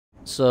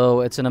So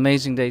it's an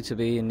amazing day to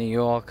be in New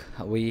York.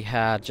 We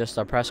had just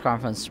a press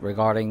conference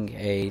regarding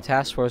a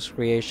task force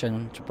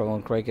creation to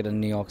promote cricket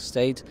in New York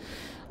State.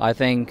 I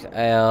think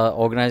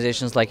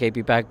organizations like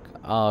APPAC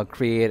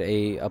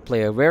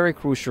play a very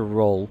crucial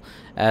role,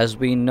 as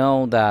we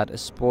know that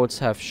sports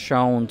have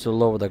shown to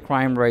lower the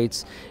crime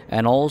rates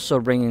and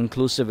also bring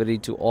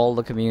inclusivity to all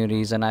the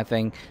communities. And I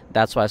think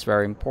that's why it's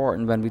very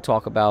important when we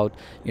talk about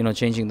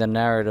changing the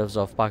narratives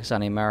of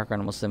Pakistani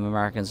American and Muslim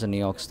Americans in New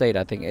York State.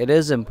 I think it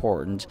is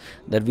important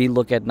that we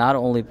look at not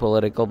only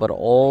political but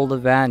all the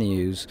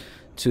venues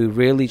to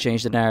really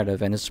change the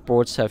narrative, and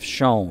sports have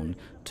shown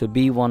to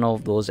be one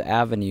of those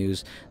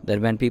avenues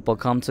that when people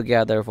come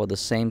together for the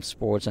same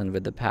sports and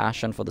with the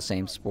passion for the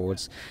same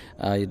sports,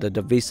 the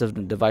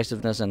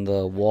divisiveness and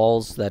the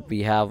walls that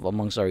we have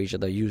amongst each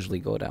other usually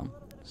go down.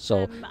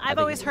 So I've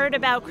always heard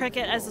about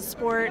cricket as a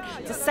sport.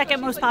 It's the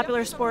second most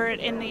popular sport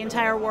in the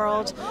entire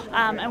world,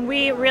 and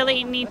we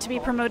really need to be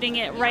promoting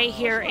it right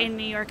here in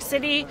New York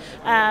City.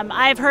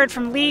 I've heard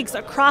from leagues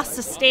across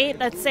the state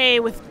that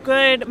say with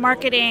good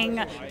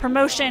marketing,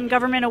 promotion,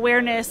 government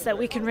awareness, that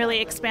we can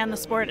really expand the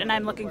sport, and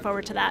I'm looking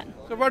forward to that.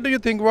 So what do you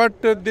think,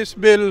 what this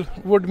bill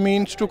would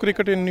mean to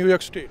cricket in New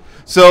York State?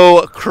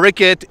 So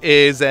cricket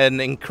is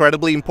an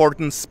incredibly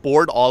important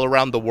sport all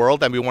around the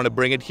world, and we want to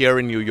bring it here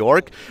in New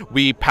York.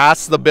 We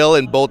passed the bill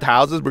in both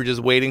houses. We're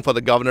just waiting for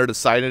the governor to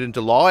sign it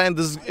into law, and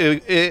this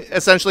is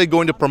essentially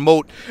going to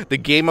promote the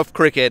game of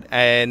cricket,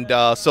 and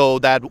so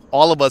that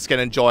all of us can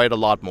enjoy it a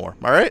lot more.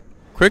 All right?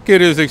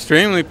 Cricket is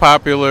extremely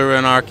popular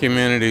in our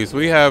communities.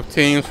 We have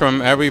teams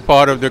from every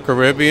part of the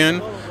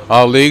Caribbean,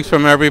 leagues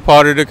from every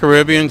part of the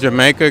Caribbean: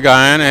 Jamaica,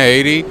 Guyana,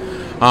 Haiti,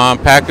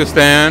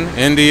 Pakistan,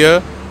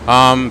 India,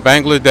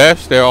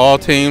 Bangladesh. They're all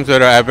teams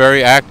that are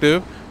very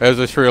active. There's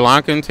a Sri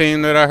Lankan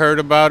team that I heard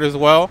about as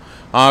well.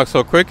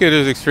 So cricket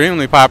is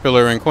extremely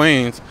popular in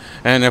Queens,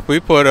 and if we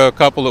put a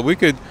couple of,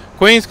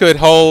 Queens could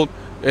hold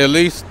at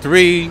least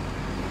 3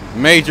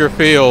 major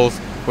fields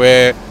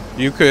where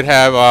you could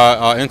have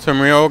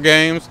intramural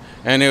games,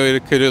 and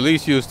it could at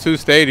least use 2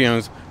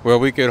 stadiums where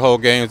we could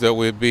hold games that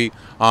would be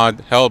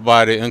held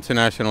by the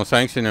international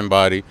sanctioning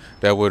body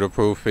that would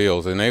approve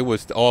fields, and they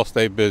would all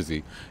stay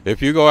busy.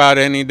 If you go out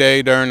any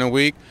day during the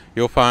week,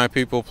 you'll find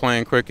people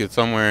playing cricket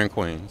somewhere in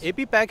Queens.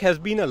 APPAC has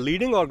been a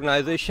leading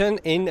organization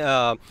in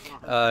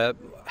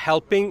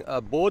helping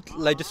both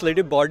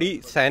legislative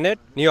body, Senate,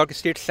 New York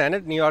State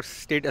Senate, New York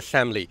State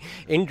Assembly,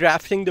 in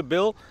drafting the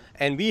bill.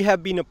 And we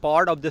have been a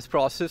part of this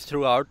process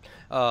throughout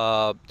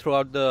the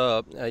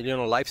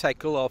life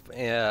cycle of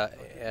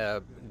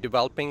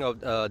developing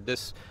of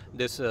this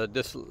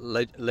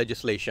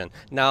legislation.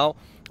 Now,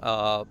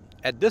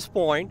 at this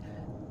point,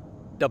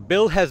 the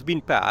bill has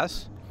been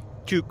passed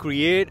to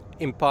create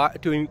an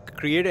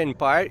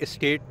entire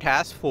state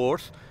task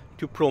force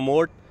to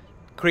promote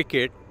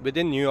cricket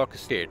within New York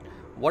State.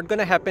 What's going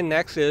to happen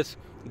next is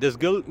this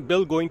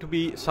bill going to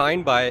be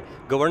signed by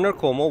Governor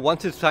Cuomo.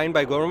 Once it's signed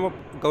by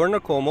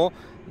Governor Cuomo,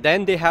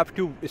 then they have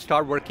to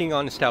start working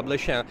on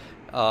establishing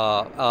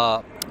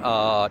a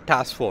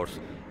task force.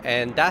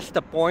 And that's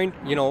the point,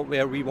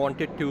 where we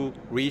wanted to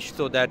reach,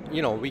 so that,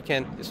 we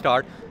can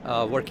start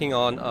working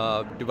on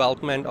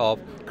development of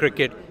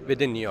cricket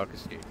within New York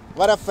State.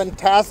 What a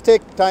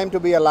fantastic time to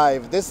be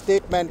alive. This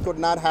statement could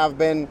not have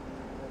been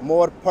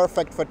more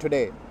perfect for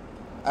today.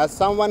 As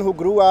someone who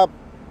grew up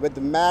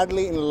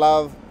madly in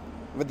love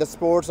with the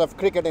sports of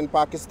cricket in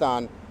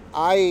Pakistan,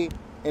 I,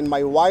 in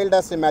my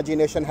wildest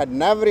imagination, had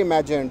never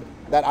imagined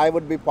that I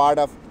would be part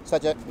of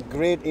such a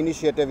great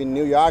initiative in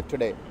New York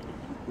today.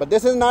 But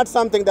this is not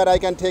something that I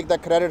can take the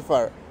credit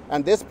for.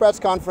 And this press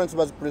conference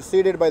was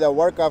preceded by the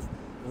work of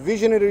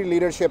visionary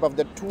leadership of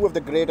the 2 of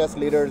the greatest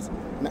leaders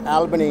in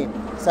Albany,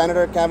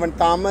 Senator Kevin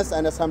Thomas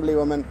and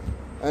Assemblywoman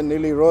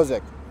Nily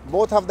Rozic.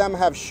 Both of them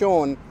have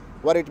shown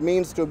what it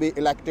means to be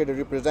elected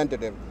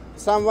representative.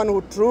 Someone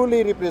who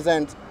truly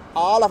represents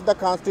all of the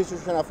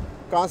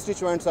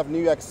constituents of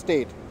New York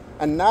State,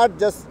 and not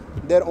just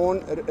their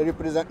own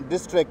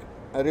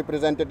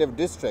representative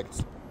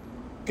districts.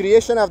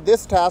 Creation of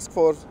this task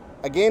force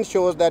again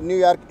shows that New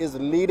York is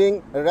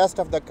leading the rest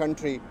of the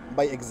country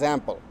by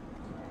example.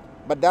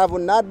 But that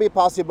would not be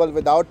possible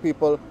without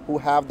people who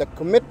have the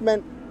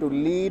commitment to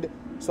lead.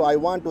 So I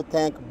want to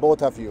thank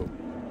both of you,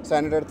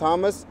 Senator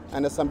Thomas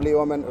and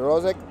Assemblywoman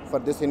Rozic, for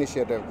this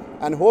initiative.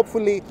 And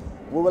hopefully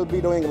we will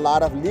be doing a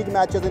lot of league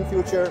matches in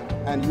future,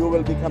 and you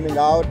will be coming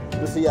out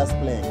to see us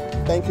playing.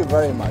 Thank you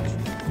very much.